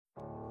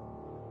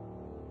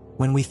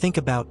When we think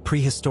about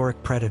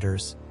prehistoric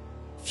predators,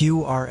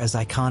 few are as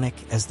iconic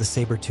as the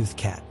saber-toothed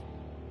cat.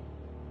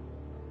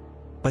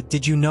 But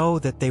did you know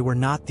that they were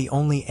not the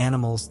only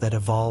animals that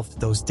evolved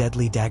those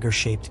deadly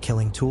dagger-shaped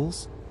killing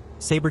tools?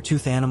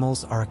 Saber-toothed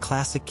animals are a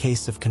classic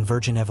case of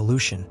convergent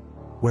evolution,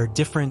 where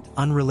different,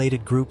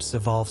 unrelated groups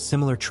evolve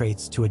similar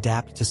traits to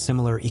adapt to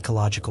similar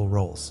ecological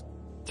roles.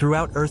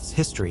 Throughout Earth's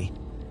history,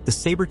 the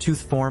saber-toothed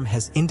form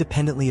has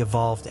independently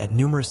evolved at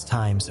numerous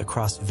times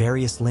across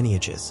various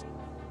lineages,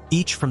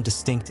 each from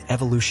distinct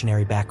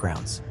evolutionary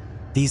backgrounds.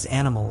 These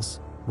animals,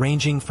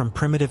 ranging from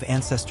primitive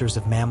ancestors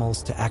of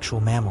mammals to actual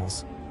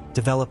mammals,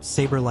 developed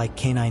saber-like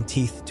canine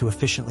teeth to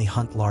efficiently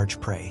hunt large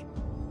prey.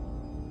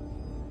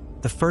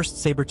 The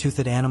first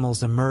saber-toothed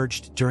animals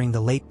emerged during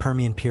the late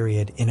Permian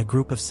period in a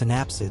group of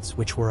synapsids,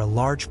 which were a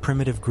large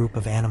primitive group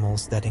of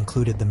animals that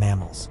included the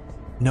mammals.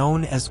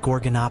 Known as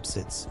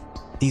gorgonopsids,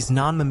 these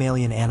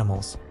non-mammalian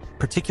animals,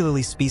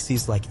 particularly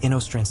species like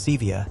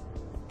Inostrancevia,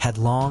 had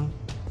long,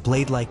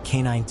 blade-like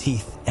canine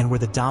teeth and were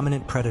the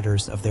dominant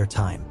predators of their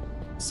time.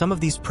 Some of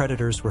these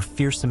predators were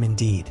fearsome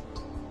indeed.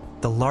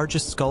 The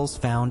largest skulls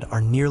found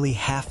are nearly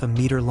half a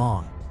meter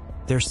long.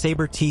 Their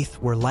saber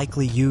teeth were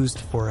likely used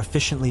for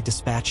efficiently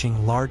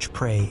dispatching large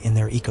prey in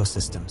their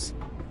ecosystems.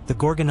 The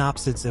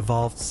gorgonopsids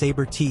evolved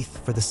saber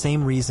teeth for the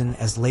same reason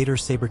as later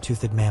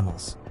saber-toothed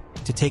mammals,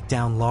 to take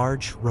down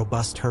large,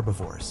 robust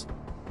herbivores.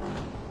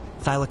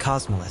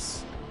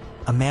 Thylacosmolus,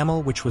 a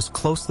mammal which was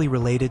closely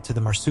related to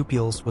the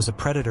marsupials, was a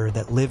predator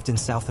that lived in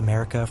South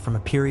America from a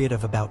period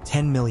of about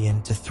 10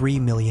 million to 3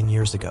 million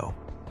years ago.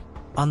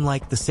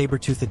 Unlike the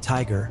saber-toothed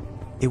tiger,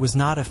 it was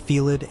not a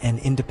felid and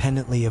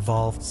independently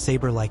evolved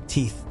saber-like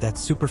teeth that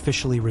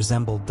superficially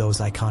resembled those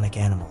iconic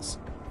animals.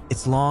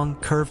 Its long,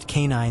 curved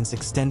canines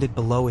extended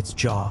below its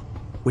jaw,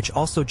 which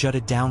also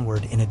jutted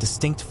downward in a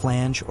distinct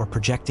flange or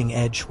projecting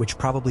edge, which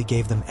probably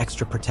gave them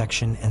extra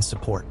protection and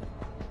support.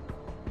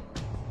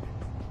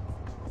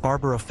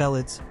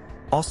 Barbarophelids,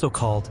 also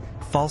called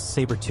false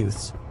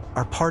saber-tooths,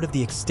 are part of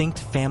the extinct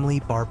family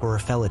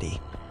Barborophelidae,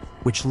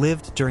 which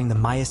lived during the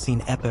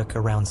Miocene epoch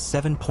around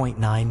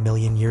 7.9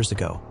 million years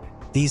ago.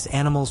 These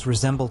animals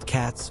resembled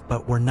cats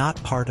but were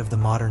not part of the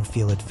modern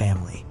felid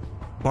family.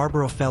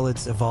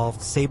 Barbarophelids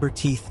evolved saber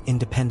teeth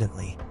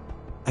independently,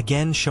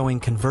 again showing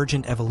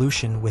convergent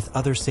evolution with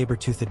other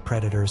saber-toothed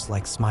predators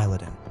like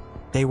Smilodon.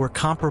 They were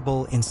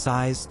comparable in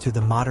size to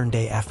the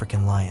modern-day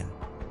African lion.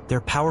 Their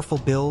powerful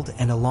build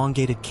and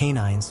elongated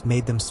canines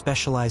made them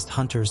specialized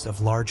hunters of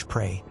large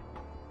prey,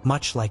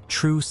 much like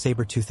true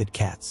saber-toothed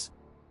cats.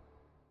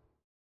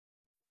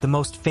 The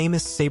most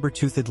famous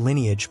saber-toothed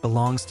lineage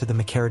belongs to the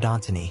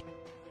Machaerodontidae,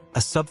 a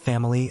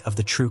subfamily of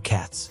the true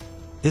cats.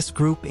 This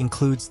group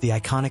includes the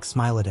iconic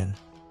Smilodon,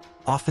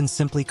 often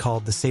simply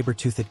called the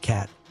saber-toothed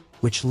cat,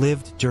 which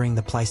lived during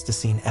the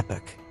Pleistocene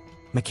epoch.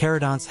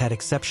 Machaerodonts had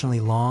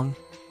exceptionally long,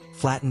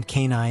 flattened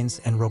canines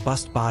and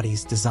robust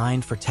bodies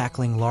designed for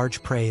tackling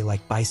large prey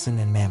like bison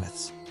and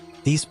mammoths.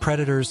 These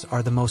predators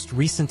are the most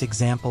recent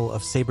example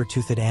of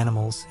saber-toothed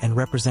animals and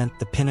represent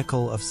the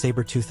pinnacle of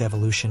saber-tooth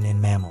evolution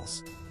in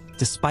mammals.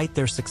 Despite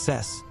their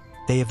success,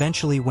 they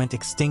eventually went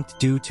extinct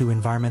due to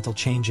environmental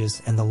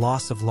changes and the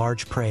loss of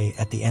large prey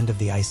at the end of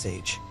the Ice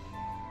Age.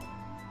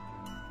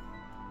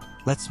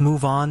 Let's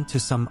move on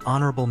to some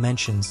honorable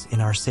mentions in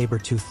our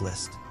saber-tooth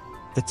list.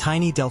 The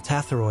tiny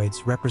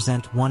deltathyroids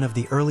represent one of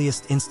the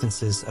earliest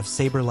instances of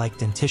saber-like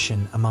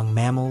dentition among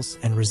mammals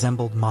and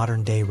resembled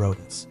modern-day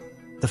rodents.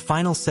 The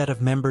final set of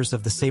members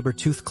of the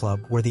saber-tooth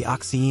club were the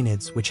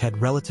oxyenids, which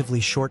had relatively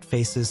short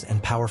faces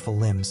and powerful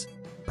limbs,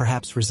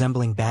 perhaps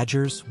resembling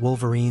badgers,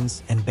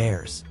 wolverines, and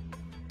bears.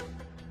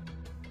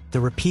 The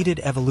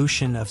repeated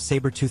evolution of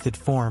saber-toothed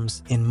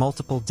forms in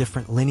multiple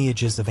different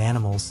lineages of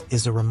animals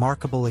is a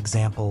remarkable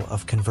example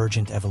of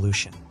convergent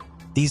evolution.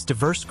 These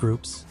diverse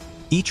groups,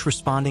 each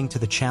responding to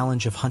the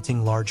challenge of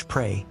hunting large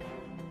prey,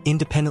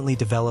 independently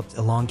developed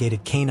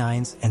elongated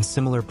canines and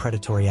similar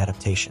predatory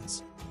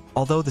adaptations.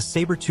 Although the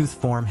saber-tooth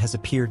form has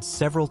appeared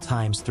several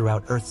times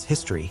throughout Earth's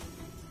history,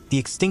 the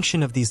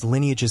extinction of these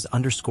lineages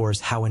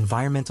underscores how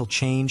environmental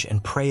change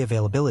and prey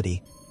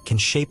availability can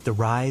shape the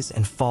rise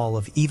and fall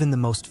of even the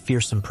most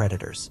fearsome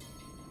predators.